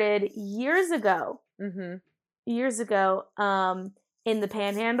started years ago. Years ago, in the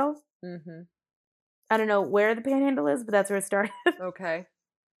Panhandle. I don't know where the Panhandle is, but that's where it started. Okay.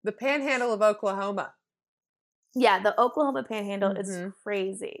 The Panhandle of Oklahoma. Yeah, the Oklahoma Panhandle is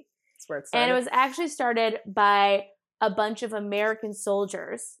crazy. That's where it started. And it was actually started by a bunch of American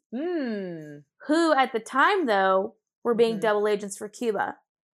soldiers who, at the time, though, were being double agents for Cuba.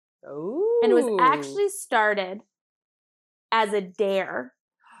 Oh. And it was actually started as a dare.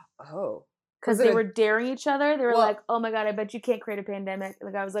 Oh. Because they were daring each other. They were like, oh my God, I bet you can't create a pandemic. And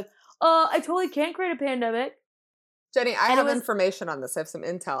the guy was like, oh, I totally can create a pandemic. Jenny, I have information on this. I have some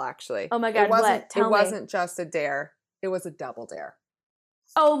intel, actually. Oh my God, what? Tell me. It wasn't just a dare. It was a double dare.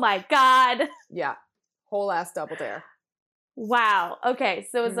 Oh my God. Yeah. Whole ass double dare. Wow. Okay.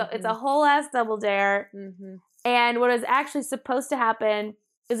 So it's a whole ass double dare. And what was actually supposed to happen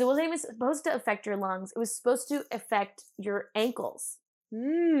is it wasn't even supposed to affect your lungs. It was supposed to affect your ankles.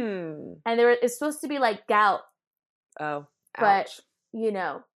 And it's supposed to be like gout. Oh, ouch. But, you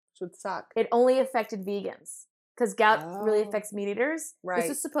know. Which would suck. It only affected vegans. Because gout really affects meat eaters. Right.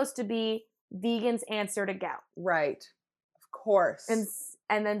 This is supposed to be vegans' answer to gout. Right. Of course.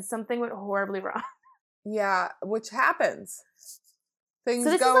 And then something went horribly wrong. Yeah, which happens. Things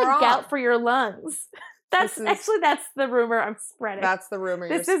so this go is like wrong. Gout for your lungs. That's the rumor I'm spreading. That's the rumor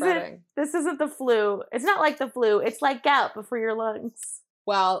you're spreading. This isn't the flu. It's not like the flu. It's like gout, but for your lungs.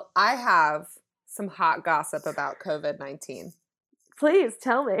 Well, I have some hot gossip about COVID-19. Please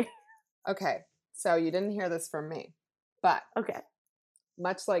tell me. Okay, so you didn't hear this from me, but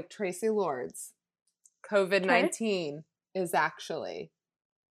much like Tracy Lords, COVID-19 is actually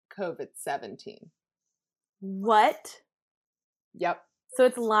COVID-17. What? Yep. So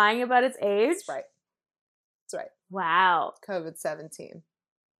it's lying about its age? That's right. That's right. Wow. COVID-17.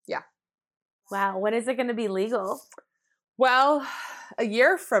 Yeah. Wow. When is it going to be legal? Well, a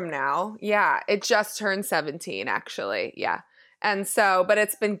year from now. Yeah. It just turned 17, actually. Yeah. And so, but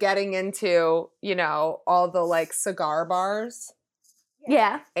it's been getting into, you know, all the like cigar bars.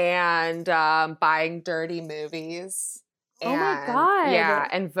 Yeah. And buying dirty movies. Oh my God. Yeah.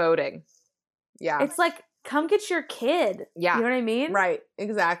 And voting. Yeah. It's like, come get your kid. Yeah. You know what I mean? Right.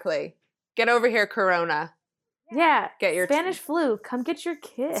 Exactly. Get over here, Corona. Yeah. Get your Spanish flu. Come get your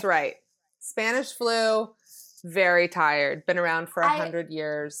kid. That's right. Spanish flu, very tired. Been around for 100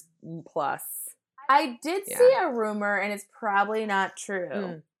 years plus. I did see a rumor, and it's probably not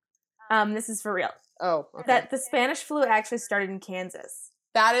true. This is for real. Oh, okay. That the Spanish flu actually started in Kansas.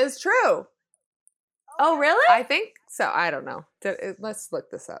 That is true. Oh, really? I think so. I don't know. Let's look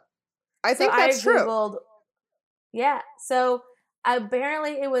this up. I think that's true. Yeah. So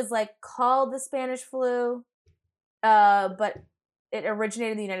apparently it was like called the Spanish flu, but it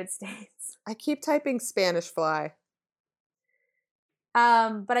originated in the United States. I keep typing Spanish fly.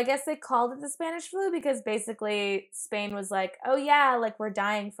 But I guess they called it the Spanish flu because basically Spain was like, oh yeah, like we're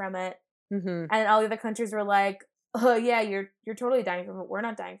dying from it. And all the other countries were like, oh yeah, you're totally dying from it. We're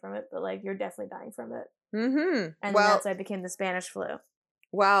not dying from it, but like you're definitely dying from it. And that's why it became the Spanish flu.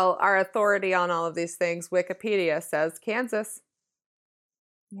 Well, our authority on all of these things, Wikipedia, says Kansas.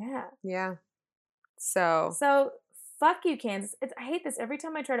 Yeah. Yeah. So fuck you, Kansas. I hate this. Every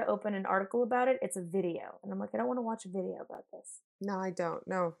time I try to open an article about it, it's a video. And I'm like, I don't want to watch a video about this. No, I don't.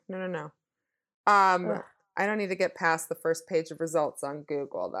 No. I don't need to get past the first page of results on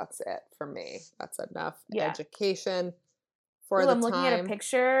Google. That's it for me. That's enough education for the time. I'm looking at a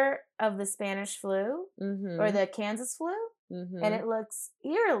picture of the Spanish flu or the Kansas flu, and it looks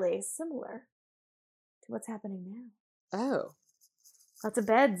eerily similar to what's happening now. Oh. Lots of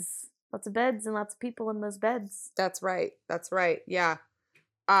beds and lots of people in those beds. That's right. Yeah.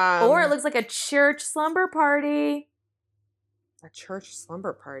 Or it looks like a church slumber party. A church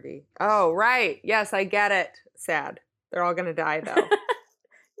slumber party. Oh, right. Yes, I get it. Sad. They're all going to die, though.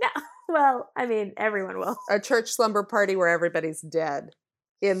 No. Well, I mean, everyone will. A church slumber party where everybody's dead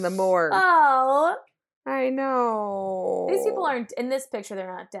in the morgue. Oh. I know. These people aren't, in this picture,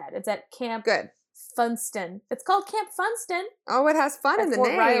 they're not dead. It's at Camp Good. Funston. It's called Camp Funston Oh, it has fun in at the Fort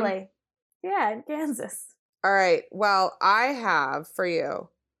name. Riley. Yeah, in Kansas. All right. Well, I have for you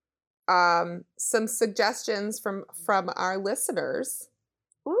some suggestions from our listeners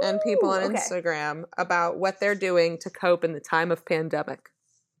and people on Instagram about what they're doing to cope in the time of pandemic.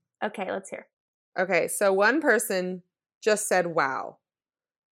 Okay, let's hear. Okay, so one person just said, "Wow,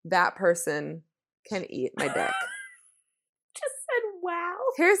 that person can eat my dick." Just said, "Wow."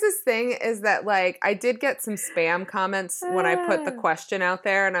 Here's this thing is that, like, I did get some spam comments when I put the question out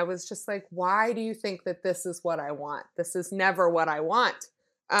there, and I was just like, why do you think that this is what I want? This is never what I want.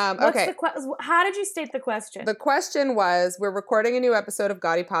 Okay. How did you state the question? The question was, we're recording a new episode of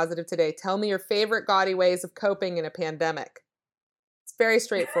Gaudy Positive today. Tell me your favorite gaudy ways of coping in a pandemic. It's very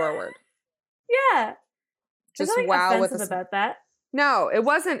straightforward. Yeah. Just wow with about that. No, it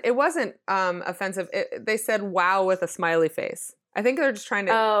wasn't offensive. They said wow with a smiley face. I think they're just trying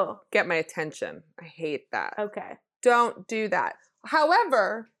to get my attention. I hate that. Okay. Don't do that.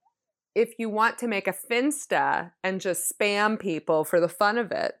 However, if you want to make a Finsta and just spam people for the fun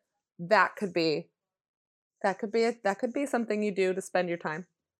of it, that could be something you do to spend your time.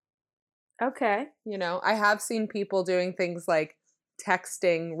 Okay. You know, I have seen people doing things like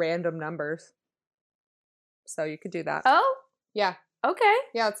texting random numbers. So you could do that. Oh? Yeah. Okay.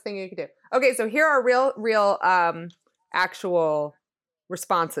 Yeah, that's a thing you could do. Okay, so here are real actual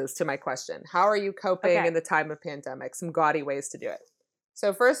responses to my question. How are you coping in the time of pandemic? Some gaudy ways to do it.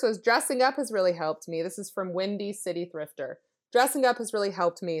 So first was dressing up has really helped me. This is from Windy City Thrifter. Dressing up has really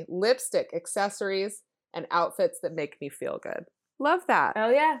helped me. Lipstick, accessories, and outfits that make me feel good. Love that. Oh,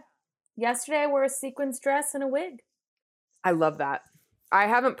 yeah. Yesterday I wore a sequins dress and a wig. I love that. I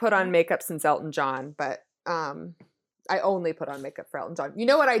haven't put on makeup since Elton John, but I only put on makeup for Elton John. You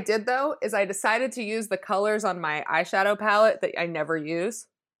know what I did, though, is I decided to use the colors on my eyeshadow palette that I never use.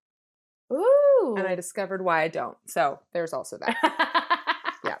 Ooh. And I discovered why I don't. So there's also that.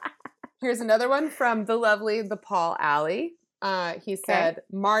 Yeah. Here's another one from the Paul Alley. He said,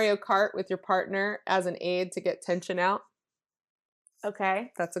 Mario Kart with your partner as an aid to get tension out.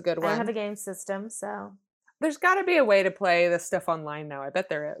 Okay. That's a good one. I don't have a game system, so. There's got to be a way to play this stuff online now. I bet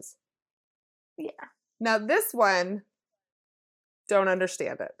there is. Yeah. Now this one, don't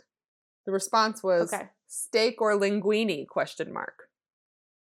understand it. The response was steak or linguine, ?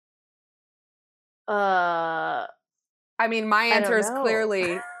 I mean, my answer is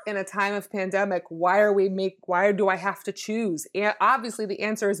clearly in a time of pandemic, why do I have to choose? And obviously the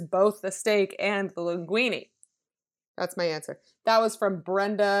answer is both the steak and the linguine. That's my answer. That was from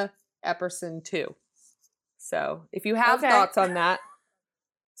Brenda Epperson 2. So if you have thoughts on that,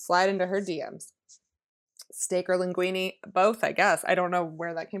 slide into her DMs. Steak or linguine, both, I guess. I don't know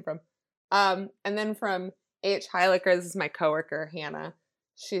where that came from. And then from H. Heiliker, this is my coworker, Hannah.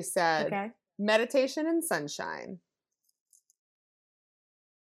 She said, meditation and sunshine.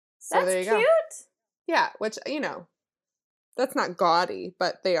 So that's there you cute. Go. Yeah, which, you know, that's not gaudy,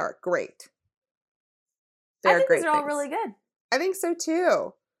 but they are great. I think these are all really good. I think so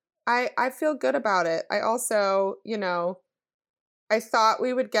too. I feel good about it. I also, you know, I thought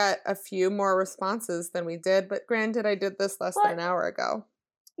we would get a few more responses than we did, but granted, I did this less than an hour ago.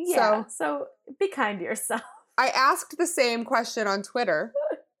 Yeah, so be kind to yourself. I asked the same question on Twitter.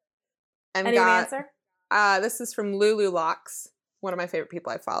 And got an answer? This is from Lulu Locks, one of my favorite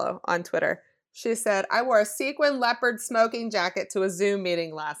people I follow on Twitter. She said, I wore a sequin leopard smoking jacket to a Zoom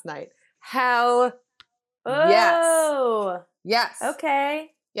meeting last night. Hell yes. Yes.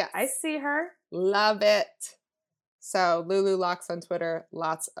 Okay. Yes. I see her. Love it. So Lulu Locks on Twitter,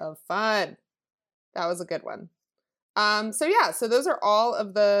 lots of fun. That was a good one. So those are all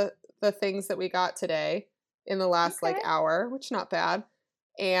of the things that we got today in the last hour, which not bad.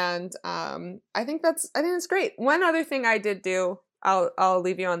 And I think that's great. One other thing I did do, I'll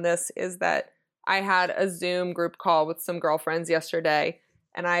leave you on this, is that I had a Zoom group call with some girlfriends yesterday,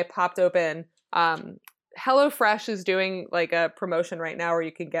 and I popped open HelloFresh is doing like a promotion right now where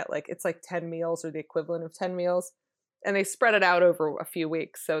you can get it's 10 meals or the equivalent of 10 meals. And they spread it out over a few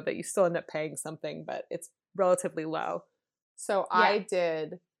weeks so that you still end up paying something, but it's relatively low. So I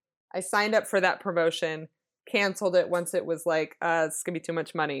signed up for that promotion, canceled it once it was it's going to be too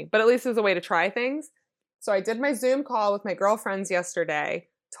much money. But at least it was a way to try things. So I did my Zoom call with my girlfriends yesterday,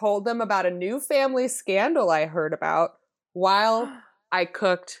 told them about a new family scandal I heard about while I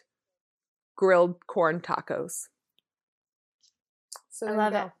cooked grilled corn tacos. So I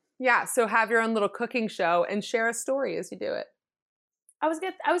love it. Yeah, so have your own little cooking show and share a story as you do it. I was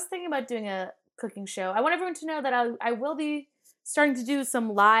thinking about doing a cooking show. I want everyone to know that I will be starting to do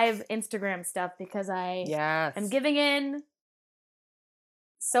some live Instagram stuff because I am giving in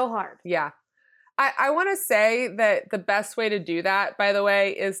so hard. Yeah. I want to say that the best way to do that, by the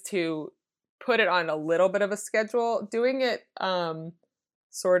way, is to put it on a little bit of a schedule. Doing it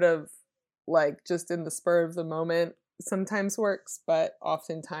sort of like just in the spur of the moment sometimes works, but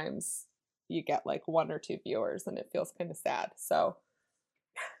oftentimes you get like 1 or 2 viewers and it feels kind of sad. So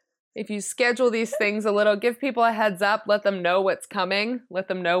if you schedule these things a little, give people a heads up, let them know what's coming, let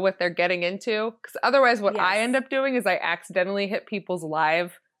them know what they're getting into. Because otherwise what I end up doing is I accidentally hit people's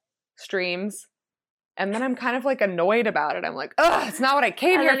live streams. And then I'm kind of like annoyed about it. I'm like, ugh, it's not what I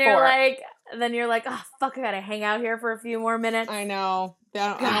came here for. Then you're like, oh, fuck, I gotta hang out here for a few more minutes. I know.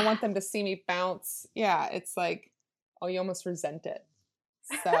 I don't want them to see me bounce. Yeah, it's like, oh, you almost resent it.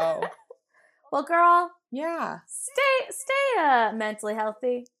 So. Well, girl. Yeah. Stay mentally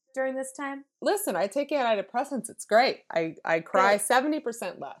healthy during this time. Listen, I take antidepressants. It's great. I cry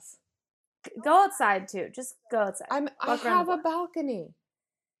 70% less. Go outside, too. Just go outside. I have a balcony.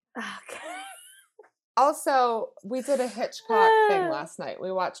 Okay. Also, we did a Hitchcock thing last night.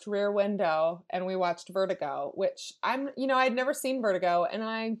 We watched Rear Window and we watched Vertigo, which I'd never seen Vertigo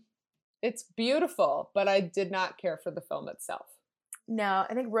and it's beautiful, but I did not care for the film itself. No,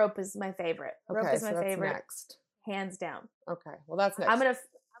 I think Rope is my favorite. Okay, Rope is my that's favorite. Next. Hands down. Okay. Well, that's next.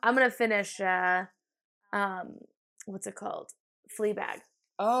 I'm going to finish what's it called? Fleabag.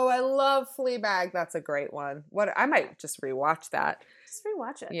 Oh, I love Fleabag. That's a great one. I might just rewatch that. Just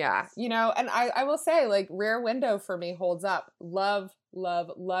rewatch it. Yeah. And I will say, like, Rear Window for me holds up. Love,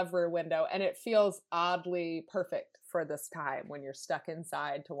 love, love Rear Window. And it feels oddly perfect for this time when you're stuck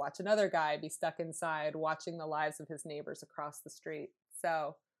inside to watch another guy be stuck inside watching the lives of his neighbors across the street.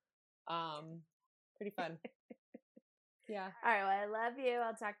 So, pretty fun. Yeah. All right. Well, I love you.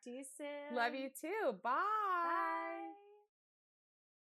 I'll talk to you soon. Love you too. Bye.